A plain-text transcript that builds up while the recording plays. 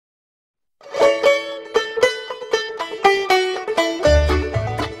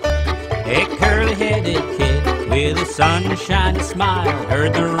sunshiny smile,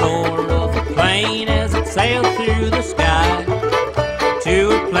 heard the roar of a plane as it sailed through the sky.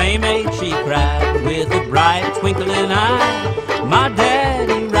 To a playmate she cried with a bright twinkling eye, my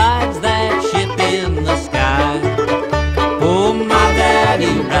daddy rides that ship in the sky. Oh, my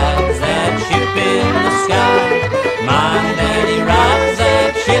daddy rides that ship in the sky. My daddy rides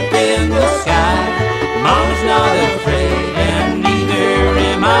that ship in the sky. Mama's not afraid and neither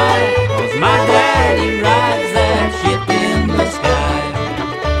am I, 'cause my daddy rides that ship in the sky.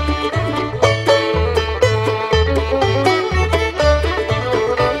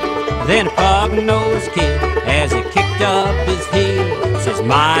 Then a pug-nosed kid, as he kicked up his heel, says,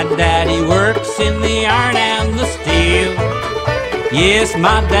 my daddy works in the iron and the steel. Yes,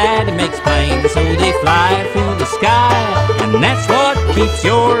 my daddy makes planes so they fly through the sky, and that's what keeps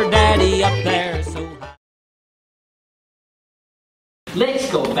your daddy up there so high. Let's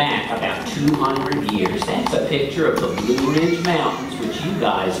go back about 200 years. That's a picture of the Blue Ridge Mountains, which you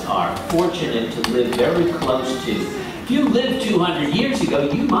guys are fortunate to live very close to. If you lived 200 years ago,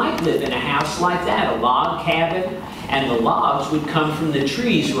 you might live in a house like that, a log cabin, and the logs would come from the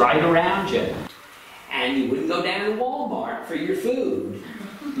trees right around you. And you wouldn't go down to Walmart for your food.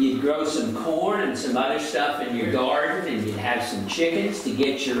 You'd grow some corn and some other stuff in your garden, and you'd have some chickens to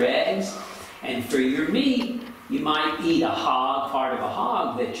get your eggs. And for your meat, you might eat a hog, part of a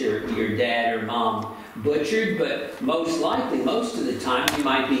hog that your dad or mom butchered, but most likely, most of the time, you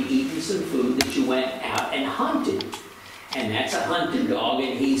might be eating some food that you went out and hunted. And that's a hunting dog,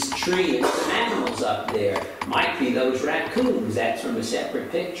 and he's treeing some animals up there. Might be those raccoons. That's from a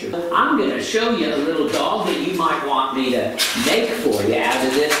separate picture. I'm going to show you a little dog that you might want me to make for you out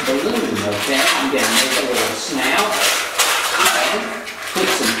of this balloon, okay? I'm going to make a little snout. Okay. Put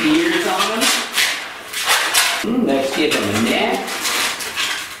some ears on him. Let's give him a neck.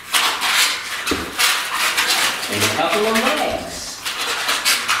 And a couple of legs.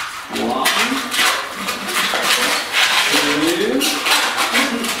 One.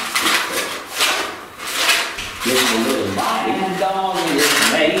 Give him a little body. Had a dog and his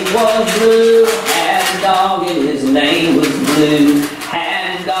name was Blue. Had a dog and his name was Blue.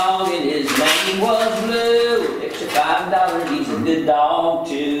 Had a dog and his name was Blue. It's $5, he's a good dog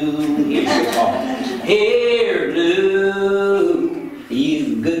too. Here's your call. Here, Blue,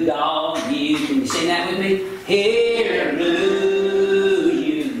 you a good dog, you. Can you sing that with me? Here, Blue,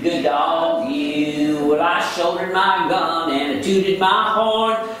 you good dog, you. Well, I shouldered my gun and I tooted my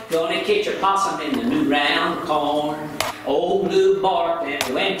horn. Gonna catch a possum in the new round corn. Old Blue barked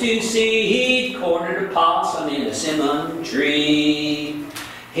and went to see. He'd cornered a possum in a cinnamon tree.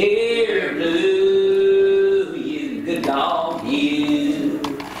 Here, Blue, you good dog, you.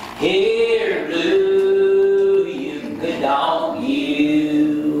 Here, Blue, you good dog,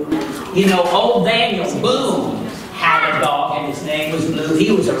 you. You know, old Daniel Boone had a dog and his name was Blue.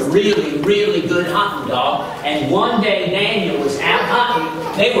 He was a really, really good hunting dog. And one day Daniel was out hunting.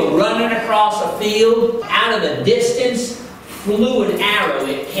 They were running across a field. Out of the distance flew an arrow.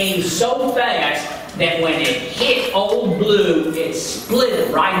 It came so fast that when it hit old Blue, it split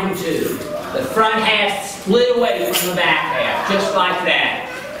it right in two. The front half split away from the back half, just like that.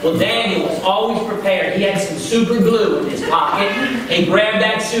 Well, Daniel was always prepared. He had some super glue in his pocket. He grabbed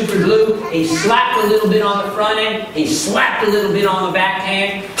that super glue, he slapped a little bit on the front end, he slapped a little bit on the back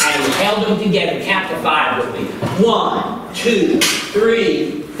hand, and he held them together. Count to 5 with me. 1, 2,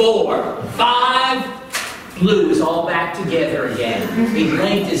 3, 4, 5. Blue is all back together again. He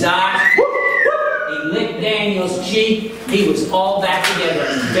blinked his eyes. He licked Daniel's cheek. He was all back together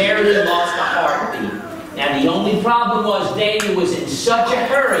and barely lost a heartbeat. Now, the only problem was Daniel was in such a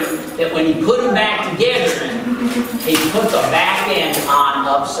hurry that when he put them back together, he put the back end on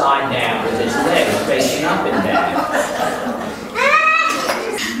upside down with his legs facing up and down.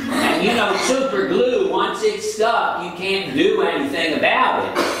 And you know, super glue, once it's stuck, you can't do anything about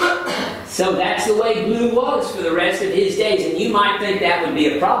it. So that's the way Blue was for the rest of his days. And you might think that would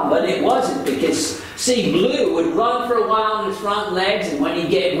be a problem, but it wasn't, because, see, Blue would run for a while on his front legs, and when he'd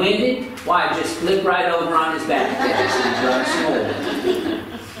get winded, why, just flip right over on his back.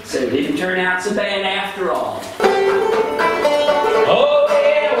 So it didn't turn out so bad after all. Oh,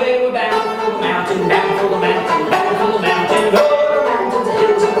 yeah, we were bound for the mountain, bound for the mountain, bound for the mountain. Over the mountains, the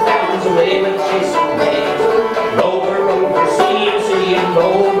hills, and the valleys, away with chase away. Rover, rover, see and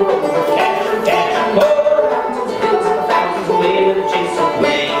rover, rover, catch and catch. Over the mountains, the hills, and the valleys, away with chase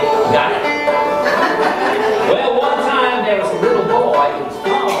away. Got it? Well, one time there was a little boy who was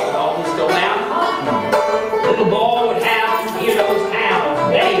would always go out hunting. Little boy would have hear those hounds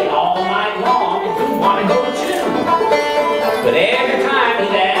baying all night long, and he'd want to go too. But every time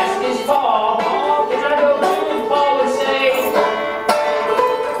he'd ask his paw, "Oh, can I go too?" His paw would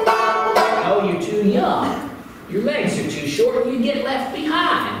left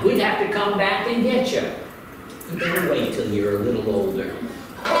behind. We'd have to come back and get you. You better wait till you're a little older.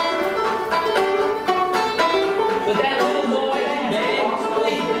 But that little boy and Dad was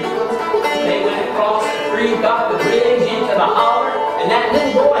sleeping. They went across the creek, got the bridge into the holler, and that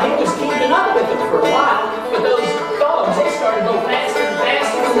little boy, he was keeping up with them for a while. But those dogs, they started to go faster and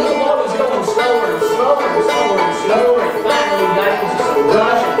faster. The little boy was going slower and slower and slower and slower, and finally he got into some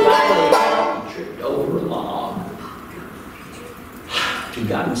brush, and finally he tripped over a log. He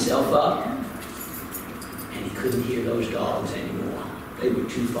got himself up, and he couldn't hear those dogs anymore. They were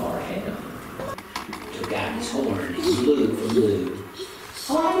too far ahead of him. Took out his horn, he blew for blue.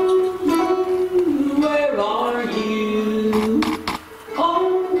 Oh, where are you? Oh,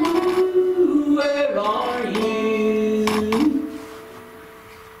 where are you?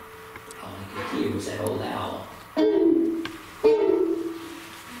 All he could hear was that old owl.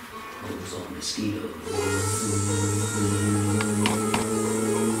 Those old mosquitoes.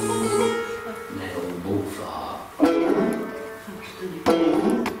 And that old bullfrog.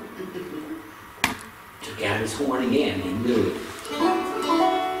 Took out his horn again and blew it.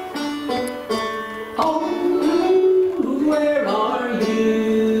 Oh, where are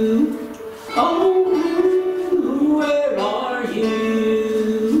you? Oh, where are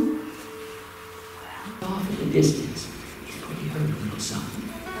you? Well, off in the distance, he thought he heard a little something.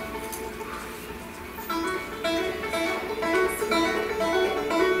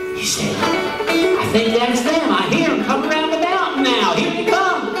 He said, I think that's them. I hear them come around the mountain now. Here they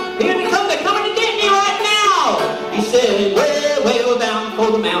come. Here they come. They're coming to get me right now. He said, well, well, down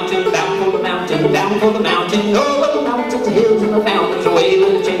for the mountain, down for the mountain, down for the mountain, over the mountains, the hills, and the fountains, away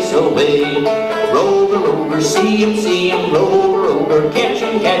with the chase away. Rover, rover, see 'em, rover, rover, catch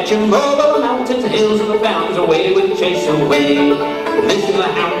 'em, over the mountains, the hills, and the fountains, away with the chase away. Listen to the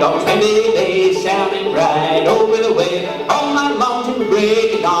hound dogs, heavy day, sounding right over the way. All night long till the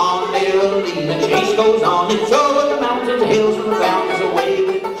break of dawn, merrily the chase goes on. It's over the mountains, the hills, and the fountains, away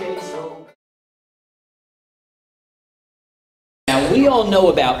with the chase away. Now, we all know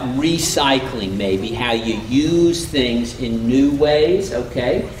about recycling, maybe, how you use things in new ways,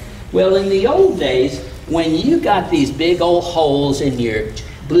 okay? Well, in the old days, when you got these big old holes in your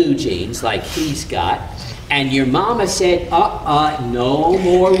blue jeans, like he's got, and your mama said, no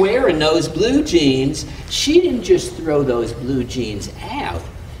more wearing those blue jeans, she didn't just throw those blue jeans out.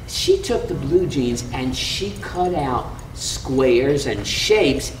 She took the blue jeans and she cut out squares and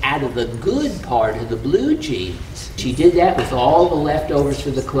shapes out of the good part of the blue jeans. She did that with all the leftovers for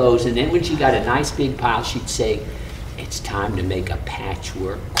the clothes, and then when she got a nice big pile, she'd say, it's time to make a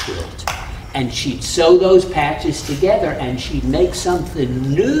patchwork quilt. And she'd sew those patches together and she'd make something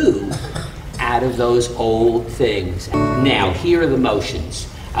new out of those old things. Now, here are the motions.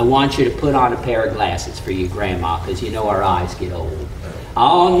 I want you to put on a pair of glasses for your grandma, because you know our eyes get old.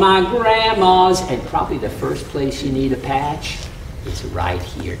 On my grandma's, and probably the first place you need a patch is right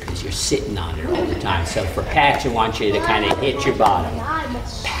here, because you're sitting on it all the time. So for patch, I want you to kind of hit your bottom.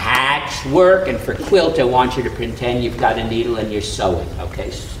 Patchwork, and for quilt, I want you to pretend you've got a needle and you're sewing,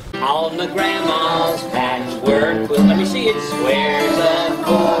 okay? On my grandma's patchwork quilt, let me see it. Squares of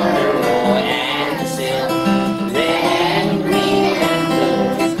corduroy and silk, red and green and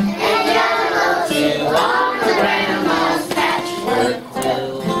blue, and yellow too. On my grandma's patchwork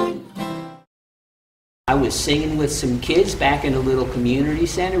quilt. I was singing with some kids back in a little community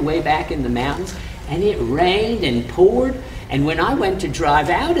center way back in the mountains, and it rained and poured, and when I went to drive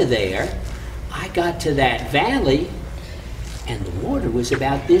out of there, I got to that valley, and the water was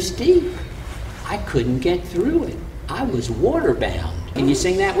about this deep. I couldn't get through it. I was waterbound. Can you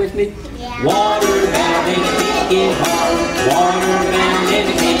sing that with me? Yeah. Waterbound and I can't get home. Waterbound and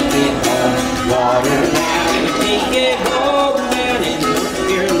I can't get home. Waterbound and I can't get home. Down in North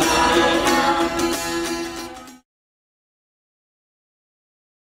Carolina.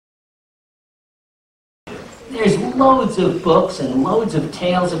 There's loads of books and loads of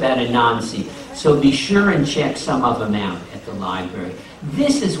tales about Anansi, so be sure and check some of them out at the library.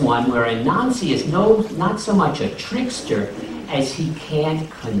 This is one where Anansi is not so much a trickster as he can't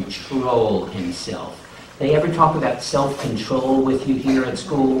control himself. They ever talk about self-control with you here at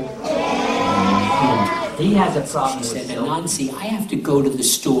school? He has a problem with Anansi, I have to go to the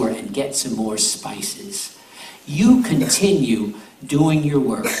store and get some more spices. You continue doing your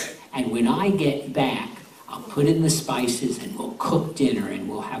work, and when I get back, I'll put in the spices and we'll cook dinner and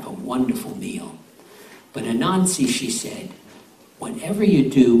we'll have a wonderful meal. But Anansi, she said, whatever you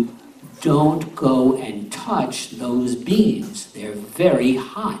do, don't go and touch those beans. They're very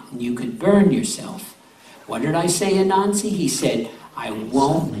hot and you could burn yourself. What did I say, Anansi? He said, I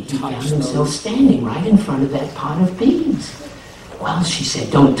won't touch those. He found himself standing right in front of that pot of beans. Well, she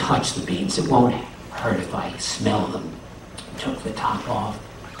said, don't touch the beans. It won't hurt if I smell them. Took the top off.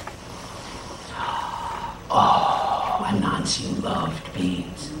 Oh, Anansi loved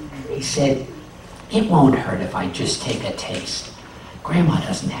beans. He said, it won't hurt if I just take a taste. Grandma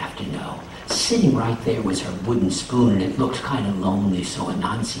doesn't have to know. Sitting right there was her wooden spoon, and it looked kind of lonely, so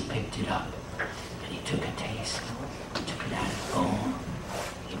Anansi picked it up. And he took a taste. He took it out of the bowl.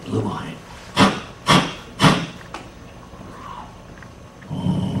 He blew on it.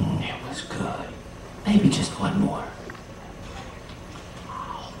 It was good. Maybe just one more.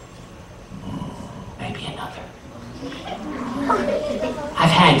 Maybe another. I've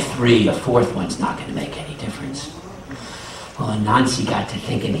had 3. A 4th one's not going to make any difference. Well, Anansi got to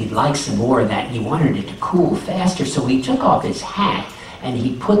thinking he'd like some more of that, and he wanted it to cool faster, so he took off his hat and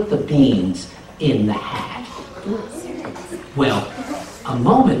he put the beans in the hat. Well, a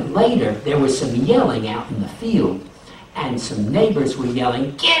moment later, there was some yelling out in the field, and some neighbors were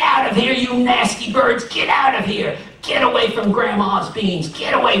yelling, "Get out of here, you nasty birds! Get out of here! Get away from Grandma's beans!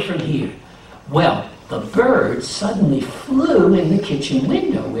 Get away from here!" Well, the birds suddenly flew in the kitchen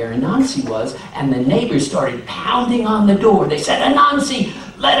window where Anansi was, and the neighbors started pounding on the door. They said, "Anansi,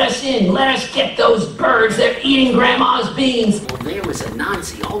 let us in. Let us get those birds. They're eating Grandma's beans." Well, there was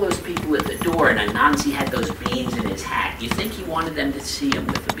Anansi, all those people at the door, and Anansi had those beans in his hat. You think he wanted them to see him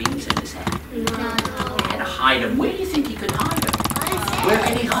with the beans in his hat? No. He had to hide them. Where do you think he could hide them? Where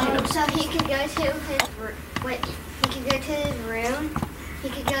could he hide them? So he could go to his room. He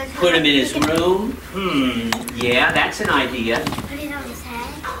could go to Put him in his room? Yeah, that's an idea. Put it on his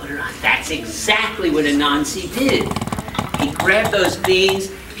head. Put it on. That's exactly what Anansi did. He grabbed those beans,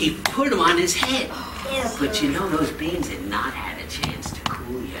 he put them on his head. Ew. But you know, those beans had not had a chance to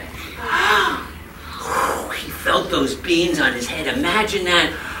cool yet. He felt those beans on his head. Imagine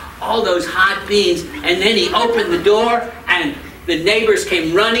that. All those hot beans. And then he opened the door, and the neighbors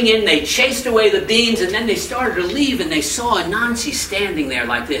came running in. They chased away the beans, and then they started to leave, and they saw Anansi standing there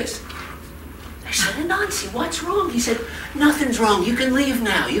like this. They said, "Anansi, what's wrong?" He said, "Nothing's wrong. You can leave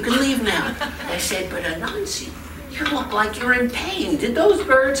now. You can leave now." They said, "But Anansi, you look like you're in pain. Did those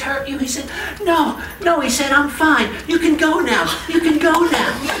birds hurt you?" He said, No. He said, "I'm fine. You can go now. You can go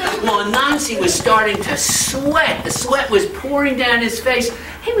now." Well, Anansi was starting to sweat. The sweat was pouring down his face.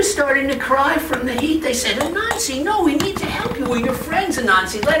 He was starting to cry from the heat. They said, "Anansi, no, we need to help you. We're your friends,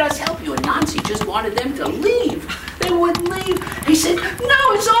 Anansi. Let us help you." Anansi just wanted them to leave. They wouldn't leave. He said, "No,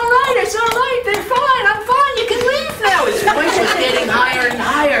 it's all right. It's all right. They're fine. I'm fine. You can leave now." His voice was getting higher and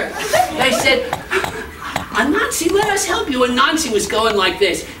higher. They said, "Anansi, let us help you." Anansi was going like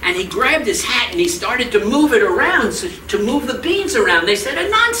this, and he grabbed his hat and he started to move it around, to move the beans around. They said,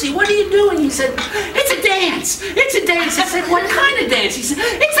 "Anansi, what are you doing?" He said, "It's a dance. It's a dance." He said, "What kind of dance?" He said,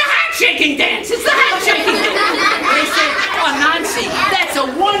 "It's a hat-shaking dance. It's the hat-shaking dance." They said, "Anansi, that's a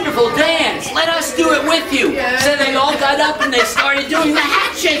wonderful dance. Let us do it with you." So they all got up and they started doing the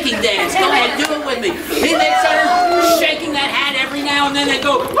hat-shaking dance. Go ahead, do it with me. And they started shaking that hat every now and then. They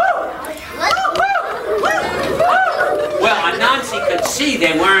go, "Woo! Well, Anansi could see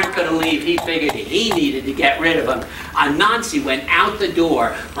they weren't going to leave. He figured he needed to get rid of them. Anansi went out the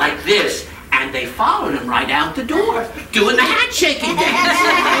door like this, and they followed him right out the door, doing the hat-shaking dance.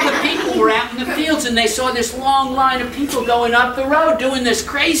 And the people were out in the fields, and they saw this long line of people going up the road doing this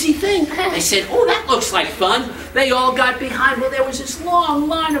crazy thing. They said, "Oh, that looks like fun." They all got behind. Well, there was this long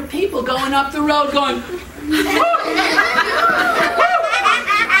line of people going up the road going,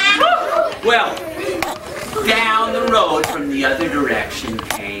 well, down the road from the other direction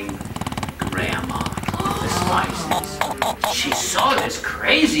came Grandma, the Spices. She saw this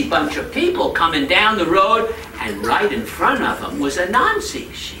crazy bunch of people coming down the road, and right in front of them was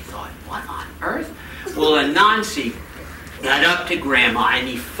Anansi. She thought, what on earth? Well, Anansi got up to Grandma, and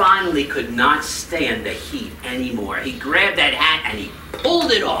he finally could not stand the heat anymore. He grabbed that hat and he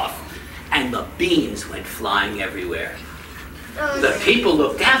pulled it off, and the beans went flying everywhere. The people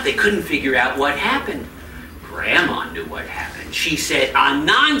looked out. They couldn't figure out what happened. Grandma knew what happened. She said,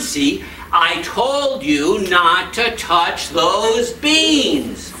 "Anansi, I told you not to touch those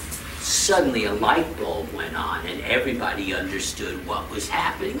beans." Suddenly a light bulb went on, and everybody understood what was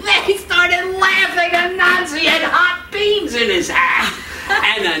happening. They started laughing. Anansi had hot beans in his hat.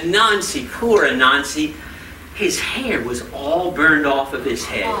 And Anansi, poor Anansi, his hair was all burned off of his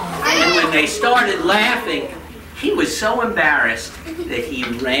head. And when they started laughing, he was so embarrassed that he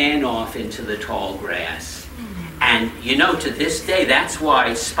ran off into the tall grass. And you know, to this day, that's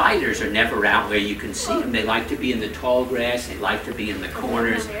why spiders are never out where you can see them. They like to be in the tall grass. They like to be in the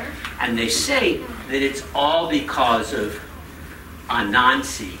corners. And they say that it's all because of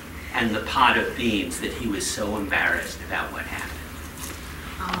Anansi and the pot of beans that he was so embarrassed about what happened.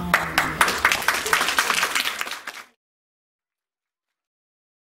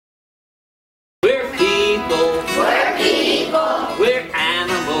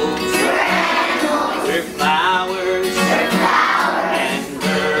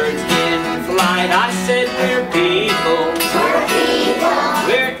 we're people. We're people.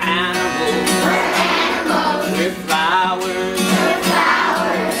 We're animals. We're animals. We're flowers. We're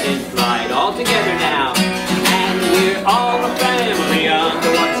flowers. In flight all together now. And we're all a family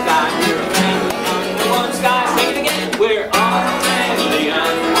under one sky. We're a family under one sky. Sing it again. We're all a family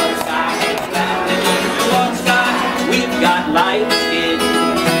under one sky. We're a family under one sky. We've got light skin.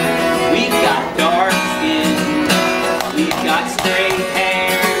 We've got dark skin. We've got straight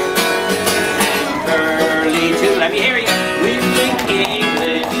hair. And curly too. Let me hear you. We speak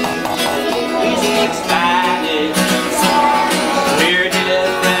English. We speak Spanish. We're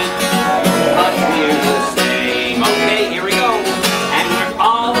different, but we're the same. Okay, here we go. And we're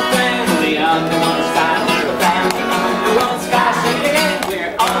all a family under one sky. We're a family under one sky. Sing it again.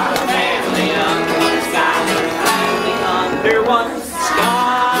 We're all a family under one sky. We're a family under one sky.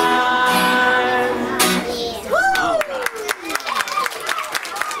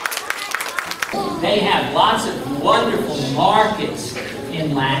 All right. They have lots of wonderful markets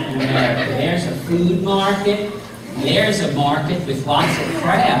in Latin America. There's a food market. There's a market with lots of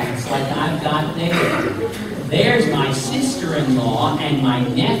crafts like I've got there. There's my sister-in-law and my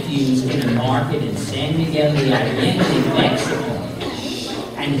nephews in a market in San Miguel de Allende, Mexico.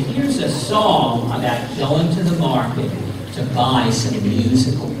 And here's a song about going to the market to buy some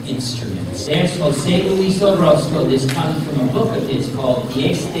musical instruments. There's Jose Luis Orozco. This comes from a book of his called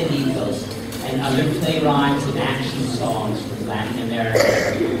Diez Deditos, and other playwrights and action songs from Latin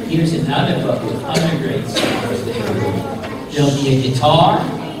America. Here's another book with other great songs. There'll be a guitar,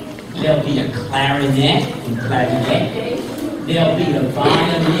 there'll be a clarinet and clarinete, there'll be a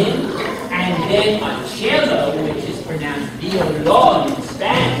violin, and then a cello, which is pronounced violon in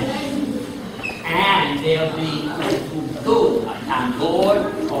Spanish, and there'll be a tutu, a tambor,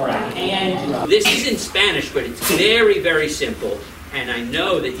 or a hand drum. This is in Spanish, but it's very, very simple. And I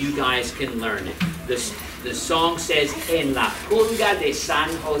know that you guys can learn it. The song says, En la pulga de San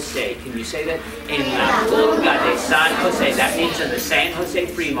Jose. Can you say that? En la pulga de San Jose. That means in the San Jose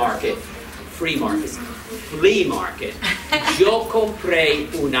flea market. Yo compré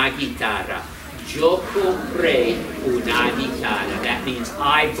una guitarra. Yo compré una guitarra. That means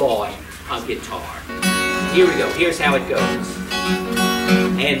I bought a guitar. Here we go. Here's how it goes.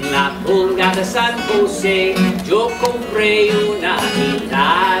 En la pulga de San Jose, yo compré una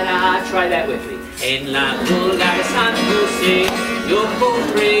guitarra. Try that with me. En la pulga de San Jose, yo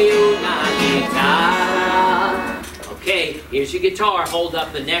compré una guitarra. Okay, here's your guitar. Hold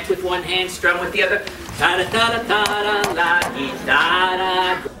up the neck with one hand, strum with the other. Ta-da-ta-da-ta-da, la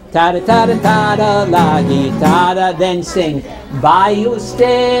guitarra. Ta-da-ta-da-ta-da, la guitarra. Then sing, by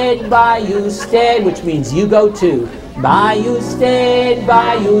usted, which means you go to. By usted,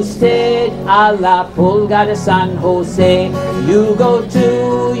 a la pulga de San Jose. You go to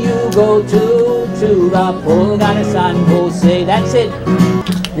la pulga de San Jose. That's it.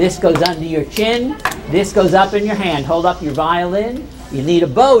 This goes under your chin. This goes up in your hand. Hold up your violin. You need a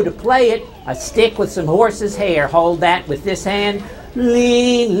bow to play it. A stick with some horse's hair. Hold that with this hand.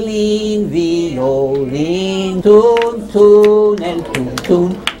 Lean, lean, violin, tun, tun, el tun,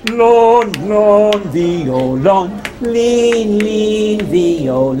 tun. Lon, lon, violon. Lean, lean,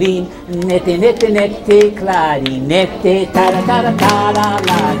 violin. Nette, nette, nette, clarinette. Tada, tada, tada,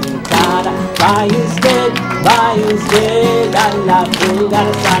 la guitarra. By usted, a la pulga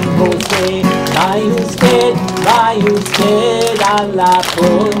de San Jose. By usted, a la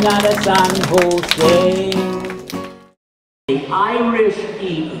pulga de San Jose. The Irish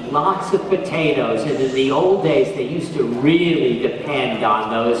eat lots of potatoes, and in the old days they used to really depend on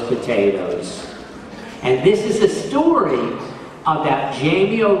those potatoes. And this is a story about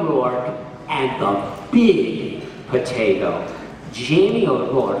Jamie O'Rourke and the big potato. Jamie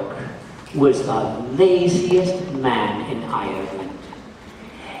O'Rourke was the laziest man in Ireland.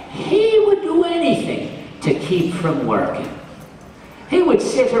 He would do anything to keep from working. He would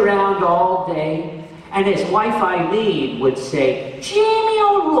sit around all day, and his wife Eileen would say, Jamie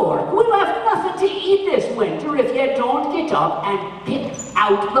O'Rourke, we'll have nothing to eat this winter if you don't get up and pick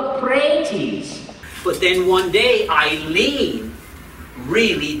out the praties. But then one day, Eileen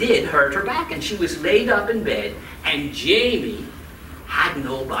really did hurt her back, and she was laid up in bed, and Jamie had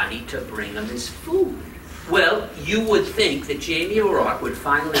nobody to bring him his food. Well, you would think that Jamie O'Rourke would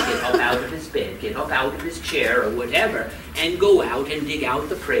finally get up out of his bed, get up out of his chair or whatever, and go out and dig out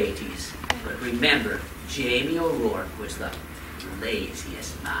the praties. But remember, Jamie O'Rourke was the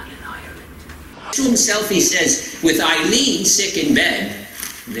laziest man in Ireland. To himself he says, with Eileen sick in bed,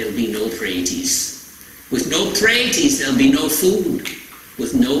 there'll be no praties. With no praties, there'll be no food.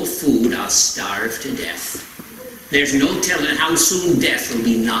 With no food, I'll starve to death. There's no telling how soon death will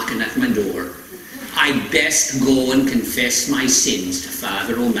be knocking at my door. I'd best go and confess my sins to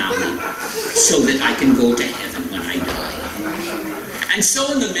Father O'Malley so that I can go to heaven when I die. And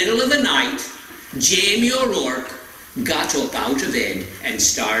so in the middle of the night, Jamie O'Rourke got up out of bed and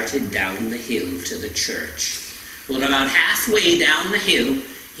started down the hill to the church. Well, about halfway down the hill,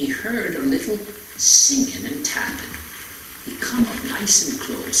 he heard a little singing and tapping. He come up nice and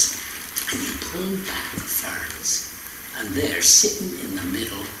close, and he pulled back the ferns. And there, sitting in the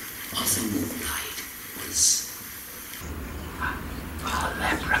middle of the moonlight, was a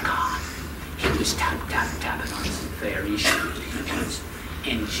leprechaun. He was tapping on his very shoe, he was,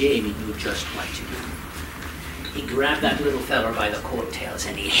 and Jamie knew just what to do. He grabbed that little feller by the coattails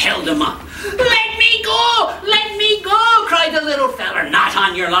and he held him up. "Let me go! Let me go!" cried the little feller. "Not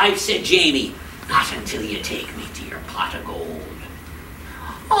on your life," said Jamie. "Not until you take me to your pot of gold."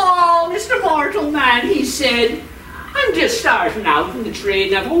 "Oh, Mr. Mortal Man," he said, "I'm just starting out in the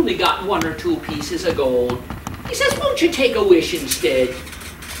trade and I've only got 1 or 2 pieces of gold." He says, "Won't you take a wish instead?"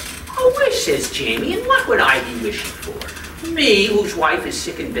 "A wish," says Jamie, "and what would I be wishing for? Me, whose wife is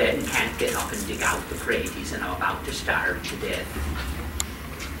sick in bed and can't get up and dig out the praties and I'm about to starve to death."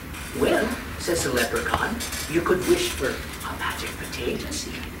 "Well," says the leprechaun, "you could wish for a magic potato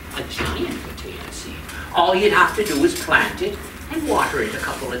seed, a giant potato seed. All you'd have to do is plant it and water it a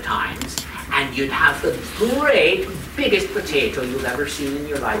couple of times, and you'd have the great, biggest potato you've ever seen in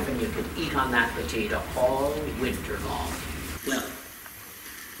your life, and you could eat on that potato all winter long." Well,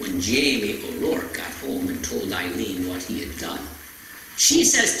 when Jamie O'Rourke got home and told Eileen what he had done, she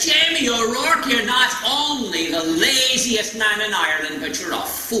says, "Jamie O'Rourke, you're not only the laziest man in Ireland, but you're a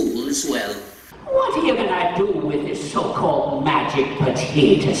fool as well. What are you going to do with this so-called magic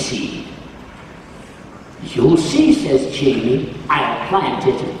potato seed?" "You'll see," says Jamie. "I'll plant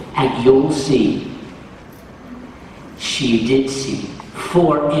it and you'll see." She did see,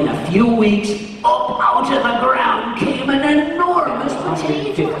 for in a few weeks, up out of the ground came an enormous potato.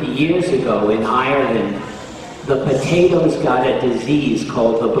 150 years ago in Ireland, the potatoes got a disease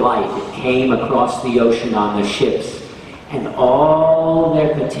called the blight. It came across the ocean on the ships, and all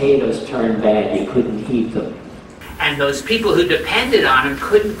their potatoes turned bad. You couldn't eat them. And those people who depended on them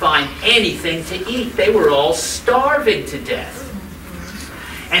couldn't find anything to eat. They were all starving to death.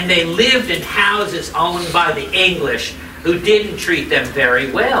 And they lived in houses owned by the English, who didn't treat them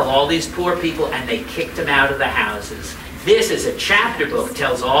very well, all these poor people, and they kicked them out of the houses. This is a chapter book,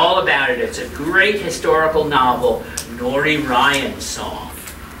 tells all about it. It's a great historical novel, Nori Ryan's song.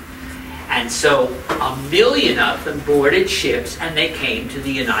 And so 1 million of them boarded ships and they came to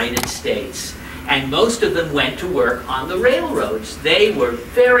the United States. And most of them went to work on the railroads. They were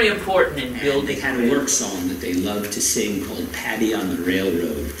very important in building. They had a work song that they loved to sing called "Paddy on the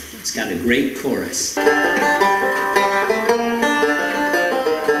Railroad." It's got a great chorus.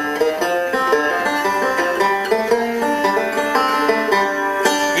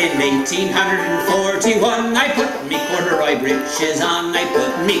 In 1841, I put me corduroy breeches on. I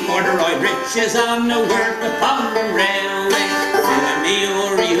put me corduroy breeches on to work upon the railway.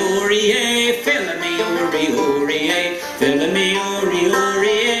 Fill-a-me-ory-ory-ay, fill-a-me-ory-ory-ay,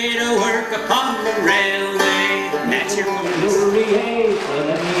 fill-a-me-ory-ory-ay, to work upon the railway. That's your ory-ay,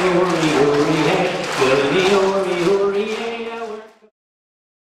 fill-a-me-ory-ory-ay, fill-a-me-ory-ory-ay, to work.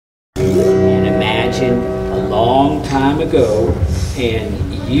 And imagine a long time ago, and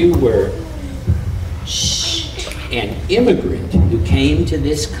you were an immigrant who came to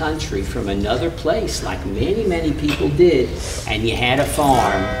this country from another place, like many, many people did, and you had a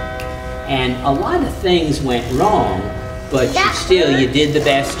farm, and a lot of things went wrong, but you did the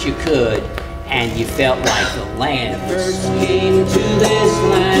best you could, and you felt like the land. First came to this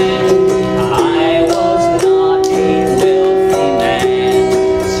land, I was